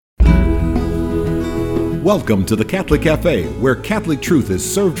Welcome to the Catholic Cafe, where Catholic truth is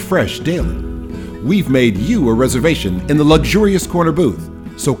served fresh daily. We've made you a reservation in the luxurious corner booth,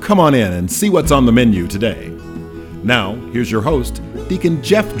 so come on in and see what's on the menu today. Now, here's your host, Deacon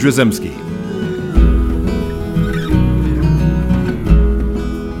Jeff Drzymski.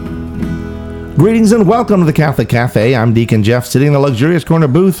 Greetings and welcome to the Catholic Cafe. I'm Deacon Jeff, sitting in the luxurious corner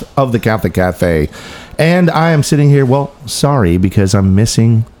booth of the Catholic Cafe. And I am sitting here, sorry, because I'm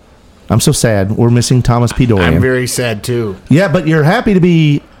so sad. We're missing Thomas P. Dorian. I'm very sad, too. Yeah, but you're happy to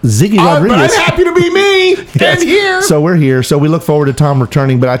be Ziggy Rodriguez. I'm happy to be me and here. So we're here. So we look forward to Tom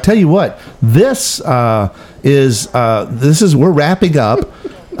returning. But I tell you what, we're wrapping up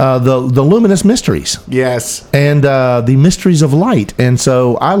the Luminous Mysteries. Yes. And the Mysteries of Light. And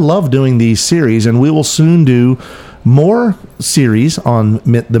so I love doing these series, and we will soon do more series on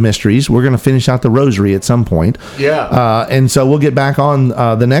the mysteries. We're going to finish out the Rosary at some point. Yeah. And so we'll get back on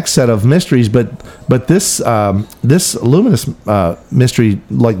the next set of mysteries. But this Luminous Mystery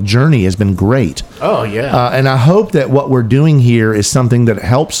journey has been great. Oh, yeah. And I hope that what we're doing here is something that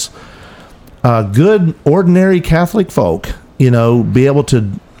helps good, ordinary Catholic folk, be able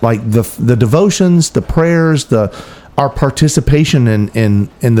to, the devotions, the prayers, our participation in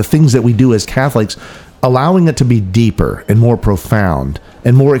the things that we do as Catholics, allowing it to be deeper and more profound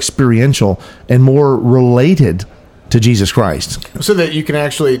and more experiential and more related to Jesus Christ. So that you can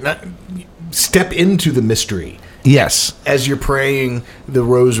actually step into the mystery. Yes. As you're praying the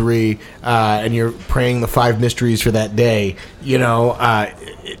Rosary and you're praying the 5 mysteries for that day,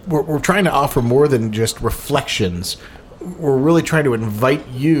 we're trying to offer more than just reflections. We're really trying to invite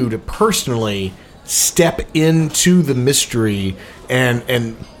you to personally step into the mystery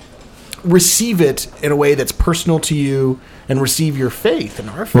and receive it in a way that's personal to you, and receive your faith and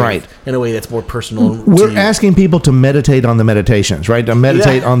our faith in a way that's more personal to you. We're asking people to meditate on the meditations, right? To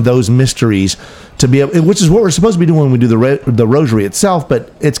meditate on those mysteries, to be able, which is what we're supposed to be doing when we do the Rosary itself,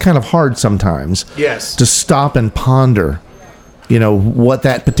 but it's kind of hard sometimes to stop and ponder what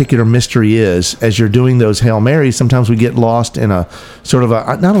that particular mystery is as you're doing those Hail Marys. Sometimes we get lost in a sort of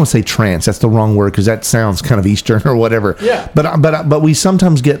I don't want to say trance. That's the wrong word because that sounds kind of Eastern or whatever. Yeah. But we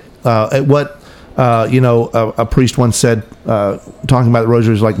sometimes get at what a priest once said, talking about the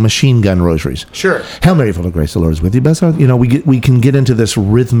rosaries, like machine gun rosaries. Sure. Hail Mary, full of grace, the Lord is with you. But we can get into this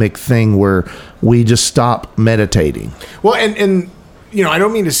rhythmic thing where we just stop meditating. Well, and I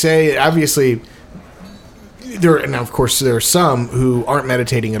don't mean to say, obviously, of course, there are some who aren't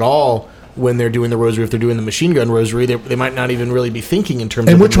meditating at all when they're doing the Rosary. If they're doing the machine gun Rosary, they might not even really be thinking in terms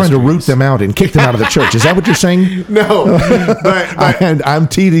of. And we're trying to root them out and kick them out of the church. Is that what you're saying? No, but I'm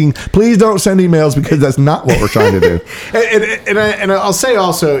teasing. Please don't send emails because that's not what we're trying to do. and I'll say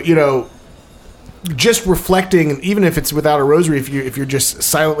also, just reflecting, even if it's without a Rosary, if you're just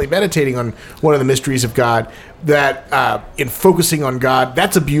silently meditating on one of the mysteries of God, that in focusing on God,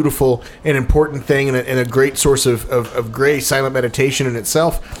 that's a beautiful and important thing, and a great source of grace. Silent meditation in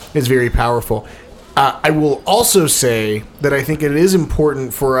itself is very powerful. I will also say that I think it is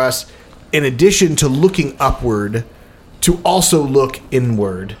important for us, in addition to looking upward, to also look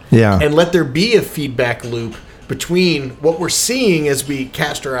inward. Yeah. And let there be a feedback loop between what we're seeing as we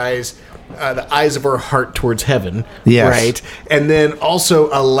cast our eyes, the eyes of our heart towards heaven, right? And then also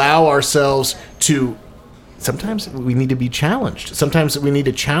allow ourselves to. Sometimes we need to be challenged. Sometimes we need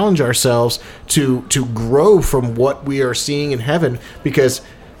to challenge ourselves to grow from what we are seeing in heaven, because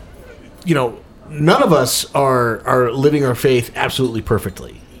none of us are living our faith absolutely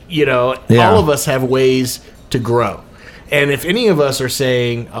perfectly. All of us have ways to grow, and if any of us are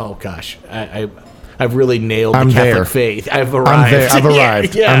saying, "Oh gosh, I've really nailed the Catholic faith. I've arrived. I've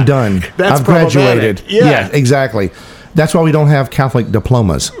arrived. Yeah. I'm done. That's I've graduated." Yeah, exactly. That's why we don't have Catholic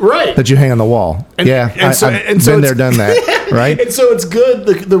diplomas, right? That you hang on the wall. I've been there, done that, right? And so it's good.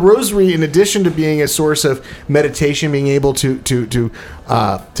 The Rosary, in addition to being a source of meditation, being able to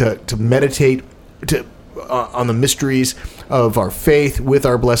meditate on the mysteries of our faith with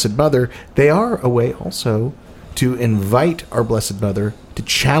our Blessed Mother, they are a way also to invite our Blessed Mother to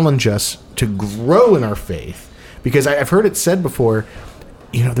challenge us to grow in our faith. Because I've heard it said before,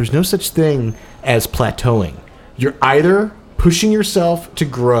 there's no such thing as plateauing. You're either pushing yourself to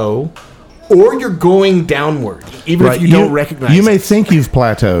grow, or you're going downward, even if you don't recognize it. You may think you've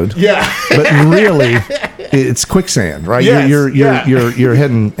plateaued, but really, it's quicksand, right? Yes, you're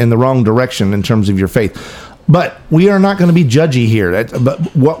heading in the wrong direction in terms of your faith. But we are not going to be judgy here. But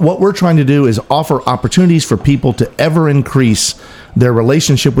what we're trying to do is offer opportunities for people to ever increase their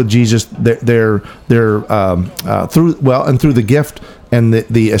relationship with Jesus, through the gift and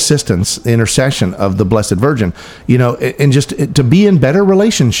the assistance, the intercession of the Blessed Virgin, and just to be in better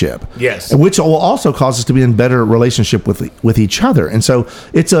relationship. Yes. Which will also cause us to be in better relationship with each other. And so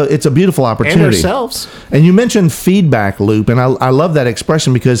it's a beautiful opportunity. And ourselves. And you mentioned feedback loop, and I love that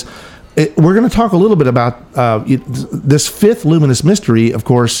expression because we're going to talk a little bit about this fifth luminous mystery, of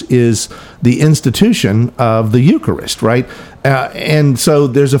course, is the institution of the Eucharist, right? And so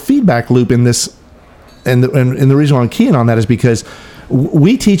there's a feedback loop in this, and the reason why I'm keying on that is because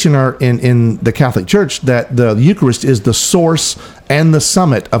we teach in the Catholic Church that the Eucharist is the source and the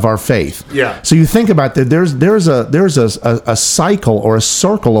summit of our faith. Yeah. So you think about that. There's a cycle or a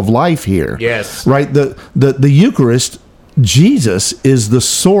circle of life here. Yes. Right. The Eucharist. Jesus is the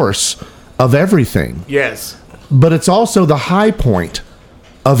source of everything. Yes. But it's also the high point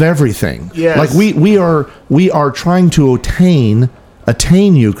of everything. Yes. Like we are trying to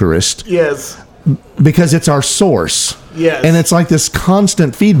attain Eucharist. Yes. Because it's our source. Yes. And it's like this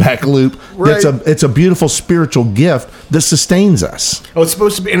constant feedback loop. Right. It's a beautiful spiritual gift that sustains us. Oh, it's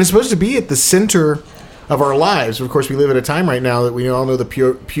supposed to be at the center of our lives. Of course, we live at a time right now that we all know the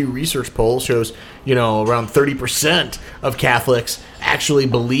Pew Research poll shows, around 30% of Catholics actually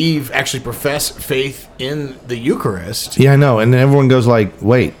profess faith in the Eucharist. Yeah, I know. And then everyone goes like,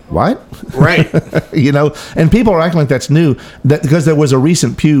 wait, what? Right. And people are acting like that's new because there was a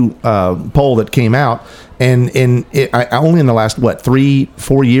recent Pew poll that came out, and only in the last,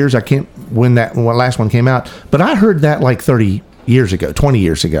 3-4 years, I can't when last one came out, but I heard that like 20 years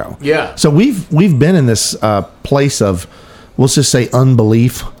ago. Yeah. So we've been in this place of, let's just say,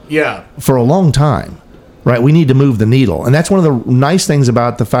 unbelief. Yeah. For a long time, right? We need to move the needle, and that's one of the nice things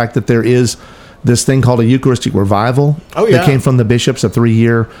about the fact that there is this thing called a Eucharistic revival. Oh, yeah. That came from the bishops, a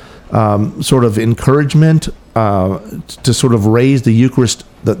 3-year sort of encouragement to sort of raise the Eucharist,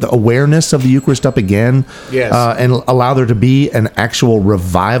 the awareness of the Eucharist up again. Yes. And allow there to be an actual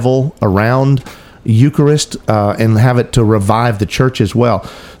revival around Eucharist and have it to revive the church as well.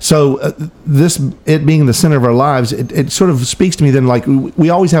 So it being the center of our lives, it sort of speaks to me then, like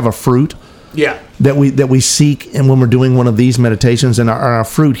we always have a fruit that we seek, and when we're doing one of these meditations, and our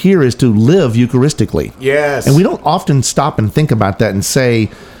fruit here is to live Eucharistically. Yes. And we don't often stop and think about that and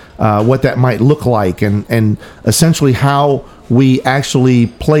say what that might look like, and essentially how we actually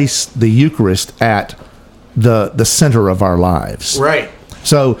place the Eucharist at the center of our lives. Right.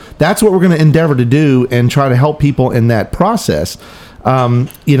 So that's what we're going to endeavor to do and try to help people in that process.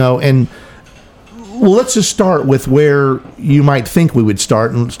 And let's just start with where you might think we would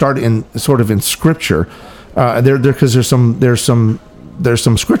start, and start in sort of in Scripture. Because there's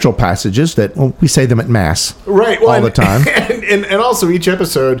some scriptural passages that we say them at Mass, right? All the time, and also each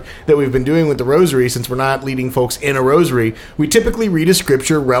episode that we've been doing with the Rosary, since we're not leading folks in a Rosary, we typically read a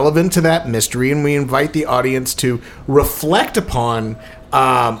scripture relevant to that mystery, and we invite the audience to reflect upon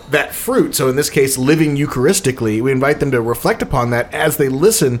that fruit. So in this case, living Eucharistically, we invite them to reflect upon that as they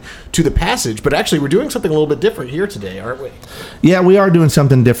listen to the passage. But actually, we're doing something a little bit different here today, aren't we? Yeah, we are doing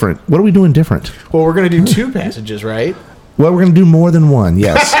something different. What are we doing different? Well, we're going to do 2 passages, right? Well, we're going to do more than one.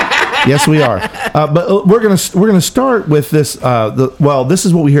 Yes, yes, we are. But we're going to start with this. This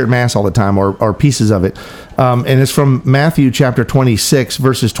is what we hear at Mass all the time, or pieces of it, and it's from Matthew chapter 26,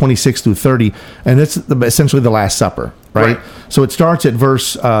 verses 26 through 30, and it's essentially the Last Supper, right? So it starts at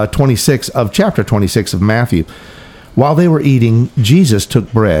verse 26 of chapter 26 of Matthew. While they were eating, Jesus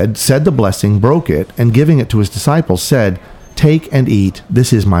took bread, said the blessing, broke it, and giving it to his disciples, said, "Take and eat.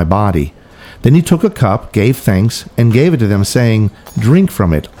 This is my body." Then he took a cup, gave thanks, and gave it to them, saying, "Drink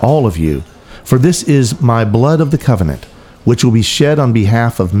from it, all of you, for this is my blood of the covenant, which will be shed on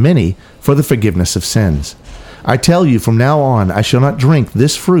behalf of many for the forgiveness of sins. I tell you, from now on I shall not drink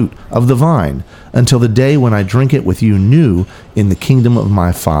this fruit of the vine until the day when I drink it with you new in the kingdom of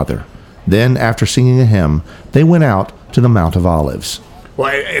my Father." Then, after singing a hymn, they went out to the Mount of Olives.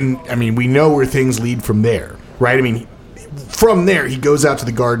 Well, and I mean, we know where things lead from there, right? I mean, from there, he goes out to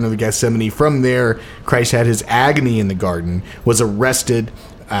the Garden of Gethsemane. From there, Christ had his agony in the garden, was arrested,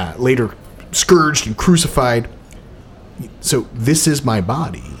 later scourged and crucified. So this is my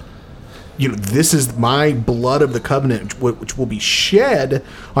body. This is my blood of the covenant, which will be shed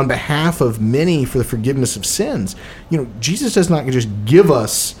on behalf of many for the forgiveness of sins. Jesus does not just give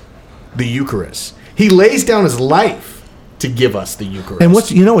us the Eucharist. He lays down his life to give us the Eucharist. And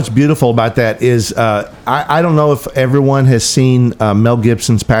what's beautiful about that is I don't know if everyone has seen Mel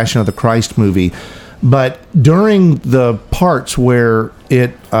Gibson's Passion of the Christ movie, But during the parts where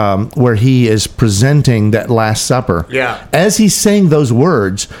he is presenting that Last Supper, as he's saying those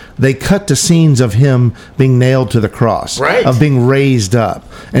words, they cut to scenes of him being nailed to the cross, of being raised up,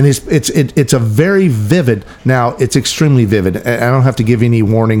 and it's a very vivid. Now it's extremely vivid. I don't have to give any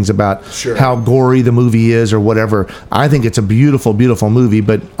warnings about how gory the movie is or whatever. I think it's a beautiful, beautiful movie,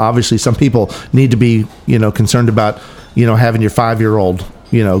 but obviously some people need to be concerned about having your 5-year-old.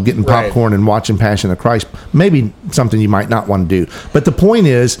 Getting popcorn and watching Passion of Christ, maybe something you might not want to do. But the point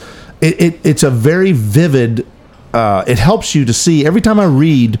is, it's a very vivid, it helps you to see. Every time I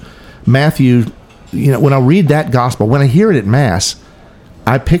read Matthew, when I read that gospel, when I hear it at Mass,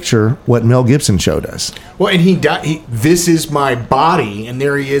 I picture what Mel Gibson showed us. Well, and this is my body, and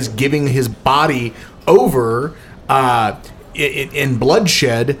there he is giving his body over in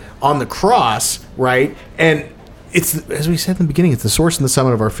bloodshed on the cross, right? And it's, as we said in the beginning, it's the source and the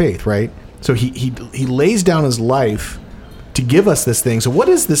summit of our faith, right? So he lays down his life to give us this thing. So what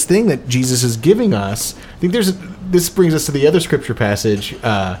is this thing that Jesus is giving us? I think this brings us to the other scripture passage,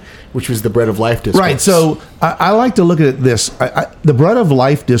 which was the bread of life discourse. Right. So I like to look at this. The bread of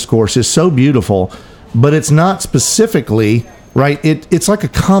life discourse is so beautiful, but it's not specifically, right? It's like a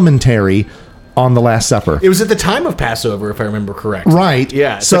commentary on the Last Supper. It was at the time of Passover, if I remember correctly. Right.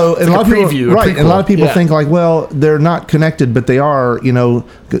 Yeah. So a lot of people, and a lot of people think like, well, they're not connected, but they are.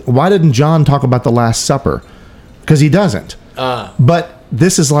 Why didn't John talk about the Last Supper? Because he doesn't. But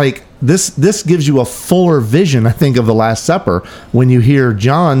this is like this gives you a fuller vision, I think, of the Last Supper when you hear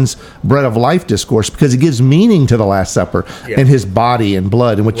John's bread of life discourse, because it gives meaning to the Last Supper and his body and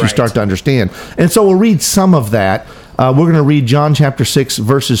blood, and what you start to understand. And so we'll read some of that. We're going to read John chapter 6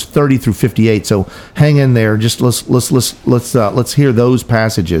 verses 30 through 58. So hang in there. Just let's hear those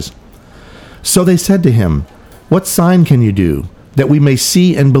passages. So they said to him, "What sign can you do that we may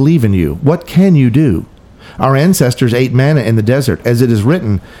see and believe in you? What can you do? Our ancestors ate manna in the desert, as it is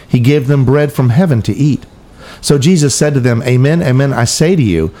written, he gave them bread from heaven to eat." So Jesus said to them, "Amen, amen, I say to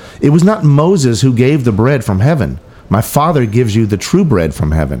you, it was not Moses who gave the bread from heaven. My Father gives you the true bread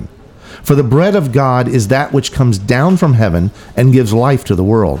from heaven. For the bread of God is that which comes down from heaven and gives life to the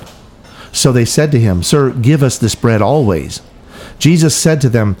world." So they said to him, "Sir, give us this bread always." Jesus said to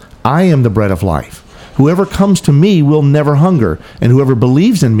them, "I am the bread of life. Whoever comes to me will never hunger, and whoever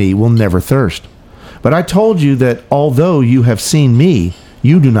believes in me will never thirst. But I told you that although you have seen me,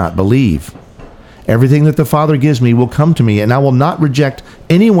 you do not believe. Everything that the Father gives me will come to me, and I will not reject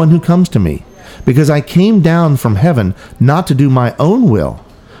anyone who comes to me, because I came down from heaven not to do my own will,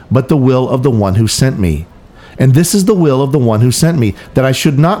 but the will of the one who sent me. And this is the will of the one who sent me, that I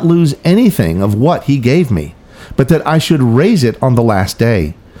should not lose anything of what he gave me, but that I should raise it on the last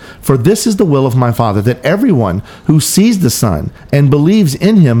day. For this is the will of my Father, that everyone who sees the Son and believes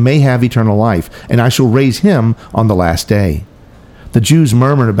in him may have eternal life, and I shall raise him on the last day." The Jews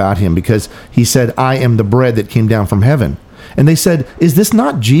murmured about him because he said, "I am the bread that came down from heaven." And they said, "Is this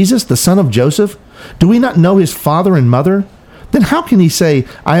not Jesus, the son of Joseph? Do we not know his father and mother? Then how can he say,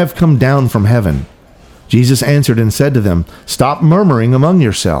 'I have come down from heaven'?" Jesus answered and said to them, "Stop murmuring among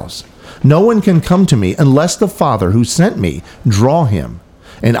yourselves. No one can come to me unless the Father who sent me draw him,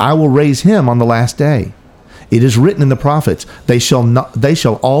 and I will raise him on the last day. It is written in the prophets, they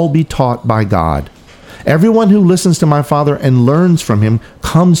shall all be taught by God. Everyone who listens to my Father and learns from him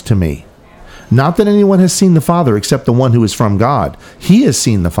comes to me. Not that anyone has seen the Father except the one who is from God. He has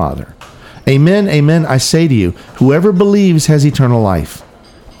seen the Father. Amen, amen, I say to you, whoever believes has eternal life.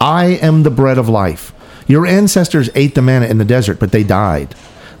 I am the bread of life. Your ancestors ate the manna in the desert, but they died.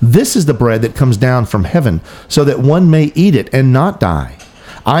 This is the bread that comes down from heaven, so that one may eat it and not die.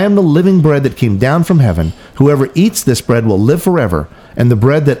 I am the living bread that came down from heaven. Whoever eats this bread will live forever, and the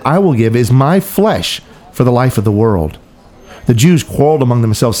bread that I will give is my flesh for the life of the world." The Jews quarreled among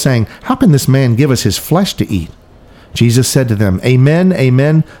themselves, saying, "How can this man give us his flesh to eat?" Jesus said to them, "Amen,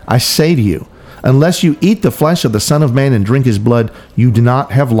 amen, I say to you, unless you eat the flesh of the Son of Man and drink his blood, you do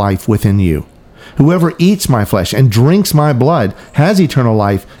not have life within you. Whoever eats my flesh and drinks my blood has eternal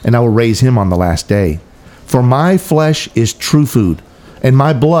life, and I will raise him on the last day. For my flesh is true food, and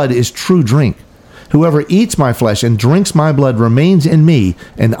my blood is true drink. Whoever eats my flesh and drinks my blood remains in me,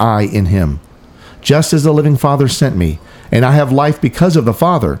 and I in him. Just as the living Father sent me, and I have life because of the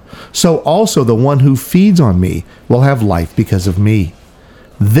Father, so also the one who feeds on me will have life because of me.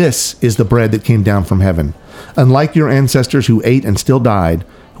 This is the bread that came down from heaven. Unlike your ancestors who ate and still died,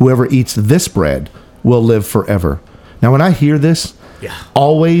 whoever eats this bread will live forever." Now, when I hear this,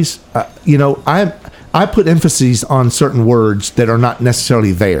 always, I put emphasis on certain words that are not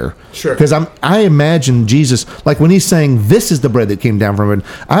necessarily there. Sure. Because I imagine Jesus, like when he's saying, this is the bread that came down from heaven,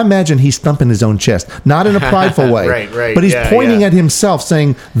 I imagine he's thumping his own chest. Not in a prideful way. Right. But he's pointing at himself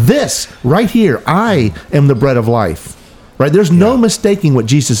saying, this, right here, I am the bread of life. Right? There's no mistaking what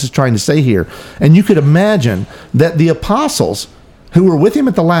Jesus is trying to say here. And you could imagine that the apostles who were with him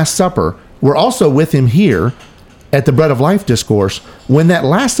at the Last Supper were also with him here at the Bread of Life discourse. When that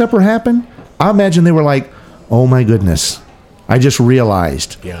Last Supper happened, I imagine they were like, oh my goodness, I just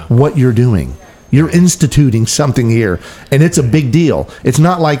realized what you're doing. You're instituting something here, and it's a big deal. It's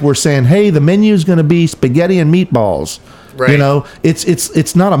not like we're saying, hey, the menu is going to be spaghetti and meatballs. Right. You know,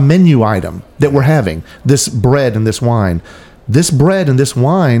 it's not a menu item that we're having, this bread and this wine. This bread and this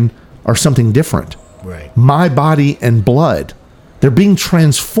wine are something different. Right. My body and blood. They're being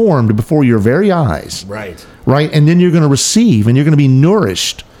transformed before your very eyes. Right. Right? And then you're going to receive, and you're going to be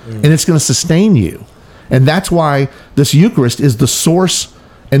nourished, and it's going to sustain you. And that's why this Eucharist is the source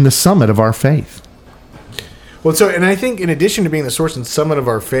and the summit of our faith. Well, and I think in addition to being the source and summit of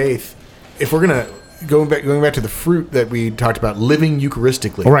our faith, if we're going to going back to the fruit that we talked about, living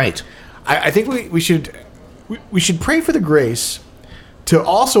Eucharistically, right? I think we should pray for the grace to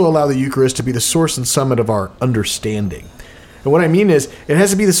also allow the Eucharist to be the source and summit of our understanding. And what I mean is, it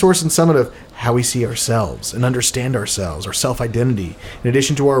has to be the source and summit of how we see ourselves and understand ourselves, our self-identity, in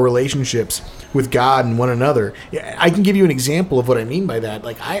addition to our relationships with God and one another. I can give you an example of what I mean by that.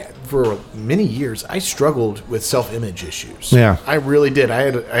 Like, for many years, I struggled with self-image issues. Yeah. I really did. I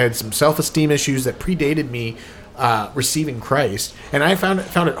had some self-esteem issues that predated me receiving Christ, and I found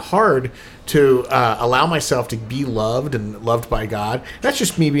it hard to allow myself to be loved and loved by God. That's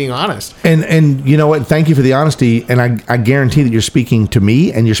just me being honest. And you know what? Thank you for the honesty. And I guarantee that you're speaking to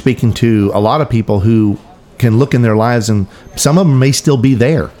me, and you're speaking to a lot of people who can look in their lives, and some of them may still be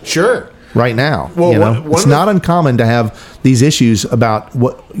there. Sure. Right now, well, it's not uncommon to have these issues about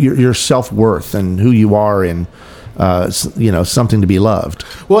what your self-worth and who you are, and something to be loved.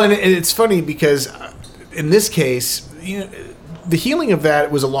 Well, and it's funny because in this case, the healing of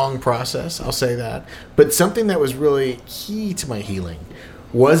that was a long process, I'll say that. But something that was really key to my healing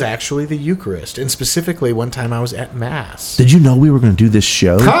was actually the Eucharist. And specifically, one time I was at Mass. Did you know we were going to do this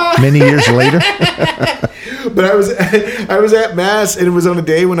show many years later? But I was at Mass, and it was on a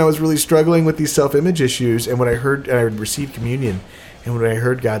day when I was really struggling with these self-image issues. And when I received communion, and what I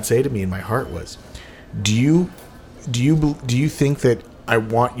heard God say to me in my heart was, do you think that I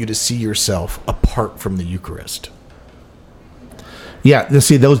want you to see yourself apart from the Eucharist? Yeah,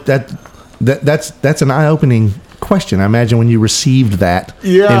 see that's an eye-opening question. I imagine when you received that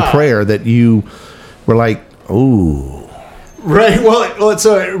in prayer, that you were like, "Oh." Right. Well,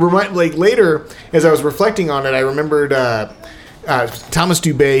 so later, as I was reflecting on it, I remembered Thomas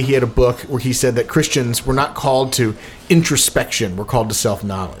Dubay. He had a book where he said that Christians were not called to introspection, we're called to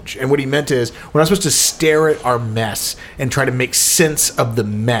self-knowledge. And what he meant is, we're not supposed to stare at our mess and try to make sense of the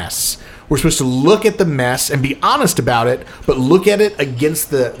mess. We're supposed to look at the mess and be honest about it, but look at it against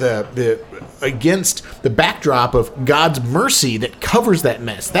the backdrop of God's mercy that covers that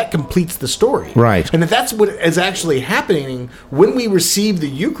mess. That completes the story. Right. And that's what is actually happening when we receive the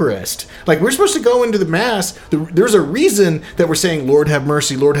Eucharist. Like, we're supposed to go into the Mass. There's a reason that we're saying, Lord have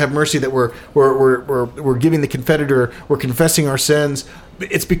mercy, that we're giving the Confiteor, we're confessing our sins.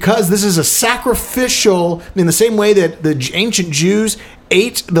 It's because this is a sacrificial, in the same way that the ancient Jews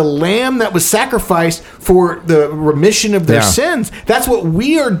ate the lamb that was sacrificed for the remission of their sins. That's what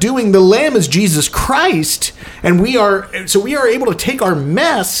we are doing. The lamb is Jesus Christ, and we are able to take our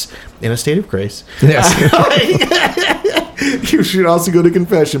mess in a state of grace. Yes. You should also go to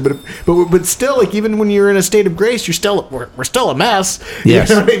confession, but still, like, even when you're in a state of grace, we're still a mess. Yes.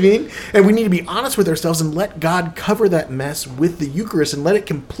 You know what I mean? And we need to be honest with ourselves and let God cover that mess with the Eucharist and let it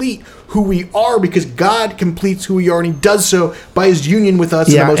complete who we are, because God completes who we are, and He does so by His union with us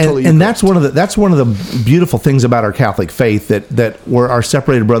in the most holy Eucharist. And that's one of the beautiful things about our Catholic faith, that where our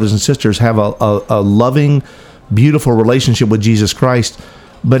separated brothers and sisters have a loving, beautiful relationship with Jesus Christ,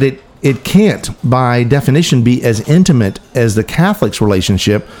 but it can't, by definition, be as intimate as the Catholic's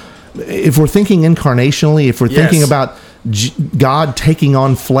relationship. If we're thinking incarnationally, if we're thinking about God taking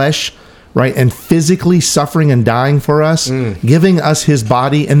on flesh, right, and physically suffering and dying for us, giving us His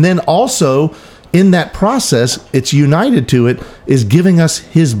body, and then also in that process, it's united to it, is giving us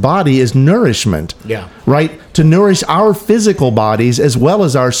His body as nourishment. Yeah. Right? To nourish our physical bodies as well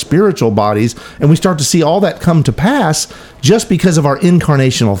as our spiritual bodies. And we start to see all that come to pass just because of our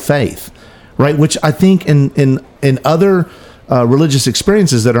incarnational faith. Right? Which I think in other religious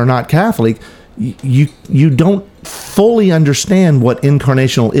experiences that are not Catholic, you don't fully understand what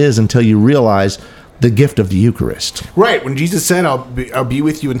incarnational is until you realize the gift of the Eucharist. Right. When Jesus said, I'll be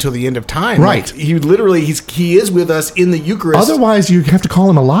with you until the end of time. Right. Like, he is with us in the Eucharist. Otherwise, you have to call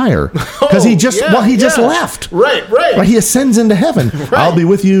him a liar. Because he just left. Right. He ascends into heaven. Right. I'll be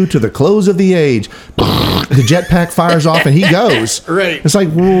with you to the close of the age. The jetpack fires off and he goes. Right. It's like,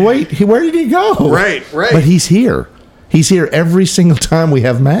 well, wait, where did he go? Right. But he's here. He's here every single time we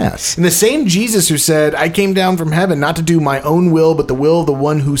have Mass. And the same Jesus who said, I came down from heaven not to do my own will, but the will of the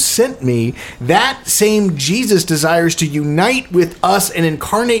one who sent me, that same Jesus desires to unite with us and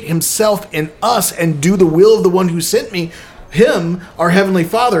incarnate himself in us and do the will of the one who sent me, him, our Heavenly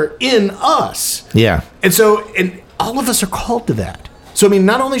Father, in us. Yeah. And all of us are called to that. So, I mean,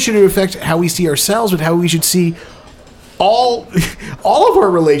 not only should it affect how we see ourselves, but how we should see all of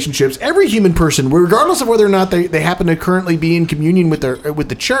our relationships, every human person, regardless of whether or not they happen to currently be in communion with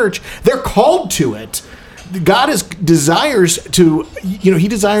the church, they're called to it. God desires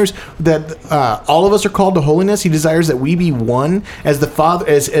that all of us are called to holiness. He desires that we be one as the Father,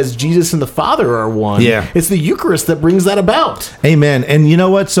 as Jesus and the Father are one. Yeah. It's the Eucharist that brings that about. Amen. And you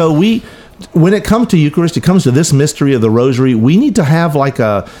know what? So when it comes to Eucharist, it comes to this mystery of the Rosary, we need to have like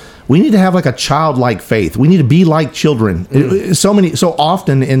a childlike faith. We need to be like children. So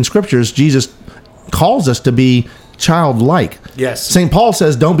often in scriptures, Jesus calls us to be childlike. Yes. St. Paul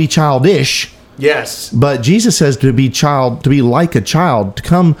says, don't be childish. Yes. But Jesus says to be like a child, to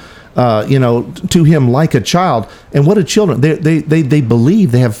come, to him like a child. And what are children? They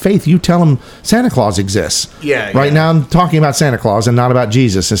believe, they have faith. You tell them Santa Claus exists. Yeah. Right now I'm talking about Santa Claus and not about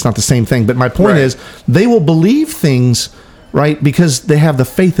Jesus. It's not the same thing. But my point is, they will believe things, right, because they have the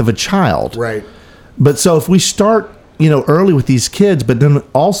faith of a child. Right. But so if we start, early with these kids, but then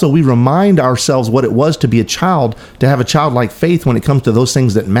also we remind ourselves what it was to be a child, to have a childlike faith when it comes to those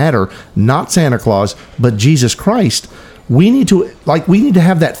things that matter, not Santa Claus, but Jesus Christ. We need to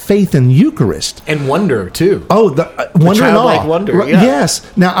have that faith in Eucharist and wonder too. Oh, the wonder and awe. Wonder. Yeah. Yes.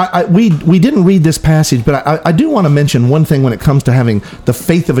 Now, we didn't read this passage, but I do want to mention one thing when it comes to having the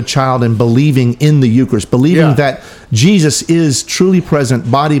faith of a child and believing in the Eucharist, believing that Jesus is truly present,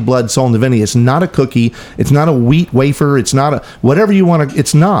 body, blood, soul, and divinity. It's not a cookie. It's not a wheat wafer. It's not a whatever you want to.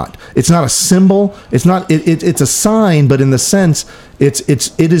 It's not. It's not a symbol. It's not. It's a sign, but in the sense, it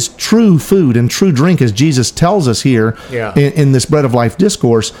is true food and true drink, as Jesus tells us here in this Bread of Life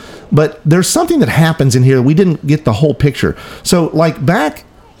discourse. But there's something that happens in here. We didn't get the whole picture. So, like back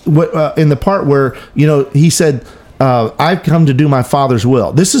in the part where he said, I've come to do my Father's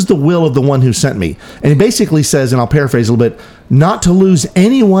will. This is the will of the one who sent me. And he basically says, and I'll paraphrase a little bit, not to lose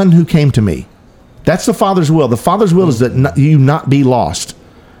anyone who came to me. That's the Father's will. The Father's will is that you not be lost.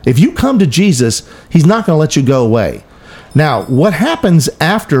 If you come to Jesus, he's not going to let you go away. Now, what happens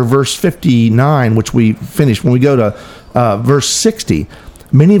after verse 59, which we finished, when we go to verse 60,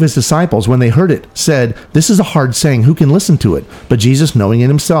 many of his disciples, when they heard it, said, this is a hard saying, who can listen to it? But Jesus, knowing in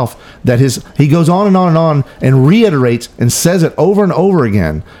himself that he goes on and on and on and reiterates and says it over and over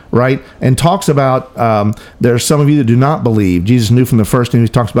again, right? And talks about, there are some of you that do not believe. Jesus knew from the first, and he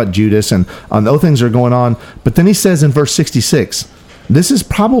talks about Judas and those things are going on. But then he says in verse 66, this is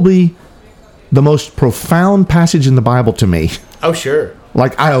probably the most profound passage in the Bible to me. Oh, sure.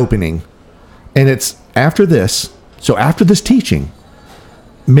 Like eye-opening. And it's after this, so after this teaching,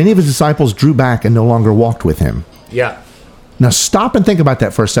 many of his disciples drew back and no longer walked with him. Yeah. Now stop and think about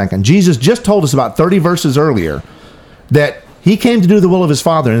that for a second. Jesus just told us about 30 verses earlier that he came to do the will of his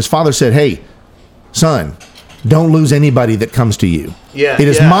Father, and his Father said, hey, son, don't lose anybody that comes to you. Yeah. It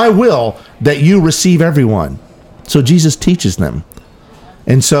is my will that you receive everyone. So Jesus teaches them.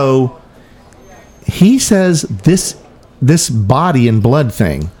 And so he says this body and blood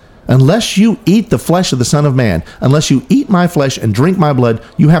thing, unless you eat the flesh of the Son of Man, unless you eat my flesh and drink my blood,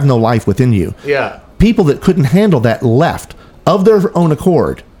 you have no life within you. Yeah. People that couldn't handle that left of their own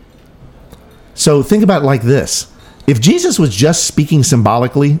accord. So think about it like this. If Jesus was just speaking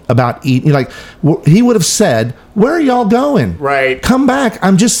symbolically about eating, like he would have said, where are y'all going? Right. Come back.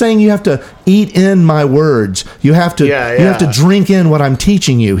 I'm just saying you have to eat in my words. You have to you have to drink in what I'm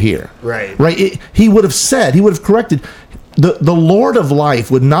teaching you here. Right. Right. He would have said, he would have corrected. The Lord of life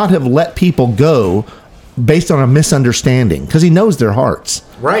would not have let people go based on a misunderstanding, because he knows their hearts.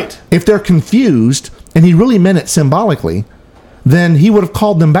 Right. If they're confused and he really meant it symbolically, then he would have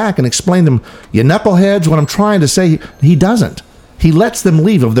called them back and explained them, you knuckleheads, what I'm trying to say. He doesn't. He lets them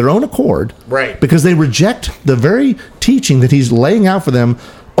leave of their own accord. Right. Because they reject the very teaching that he's laying out for them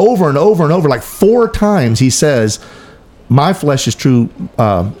over and over and over. Like 4 times he says, my flesh is true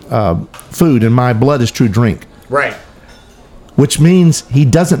food and my blood is true drink. Right. which means he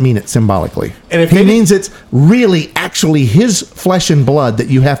doesn't mean it symbolically. And if he means it's really actually his flesh and blood that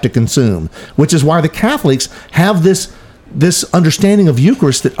you have to consume, which is why the Catholics have this understanding of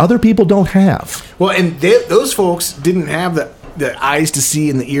Eucharist that other people don't have. Well, and those folks didn't have the eyes to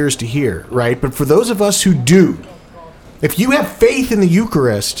see and the ears to hear, right? But for those of us who do, if you have faith in the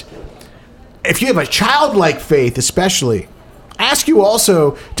Eucharist, if you have a childlike faith especially, ask you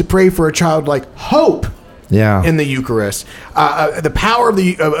also to pray for a childlike hope in the Eucharist. The power of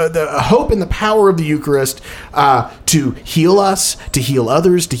the hope and the power of the Eucharist to heal us, to heal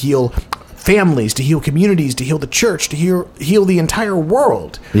others, to heal families, to heal communities, to heal the church, to heal the entire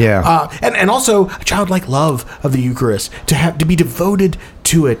world. And also a childlike love of the Eucharist, to be devoted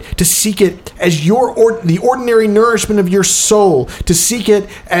to it, to seek it as the ordinary nourishment of your soul, to seek it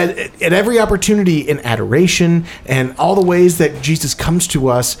at every opportunity in adoration and all the ways that Jesus comes to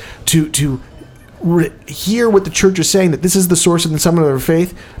us to hear what the church is saying, that this is the source and the summit of our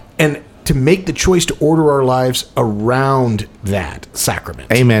faith, and to make the choice to order our lives around that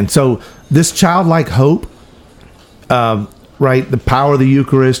sacrament. Amen. So this childlike hope, right? The power of the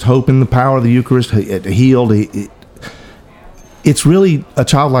Eucharist, hope in the power of the Eucharist, healed. It's really a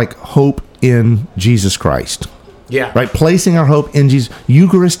childlike hope in Jesus Christ. Yeah. Right? Placing our hope in Jesus.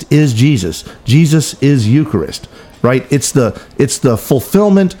 Eucharist is Jesus. Jesus is Eucharist. Right? It's the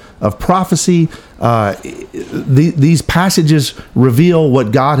fulfillment of prophecy. These passages reveal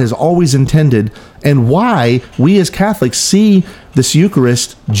what God has always intended and why we as Catholics see this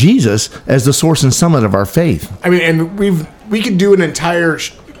Eucharist, Jesus, as the source and summit of our faith. I mean, and we could do an entire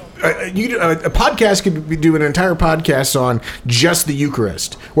a podcast could do an entire podcast on just the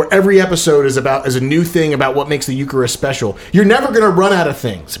Eucharist, where every episode is a new thing about what makes the Eucharist special. You're never going to run out of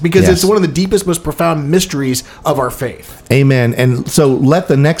things because it's one of the deepest, most profound mysteries of our faith. Amen. And so let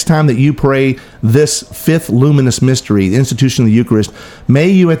the next time that you pray this fifth luminous mystery, the institution of the Eucharist, may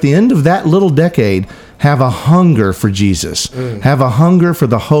you at the end of that little decade have a hunger for Jesus, have a hunger for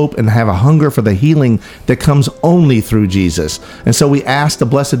the hope, and have a hunger for the healing that comes only through Jesus. And so we ask the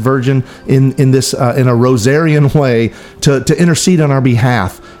Blessed Virgin in a Rosarian way to intercede on our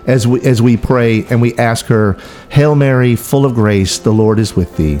behalf as we pray, and we ask her, Hail Mary, full of grace, the Lord is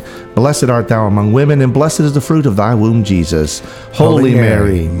with thee. Blessed art thou among women, and blessed is the fruit of thy womb, Jesus. Holy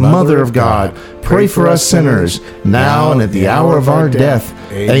Mary, Mother of God, pray for us sinners, now and at the hour of our death.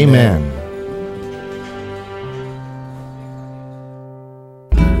 Amen.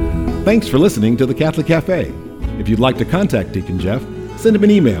 Thanks for listening to the Catholic Cafe. If you'd like to contact Deacon Jeff, send him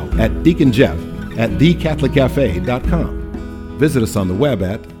an email at deaconjeff@thecatholiccafe.com. Visit us on the web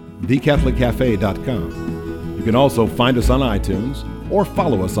at thecatholiccafe.com. You can also find us on iTunes or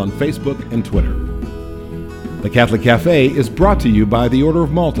follow us on Facebook and Twitter. The Catholic Cafe is brought to you by the Order of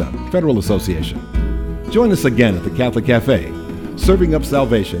Malta Federal Association. Join us again at the Catholic Cafe, serving up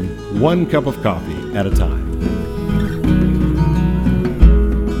salvation one cup of coffee at a time.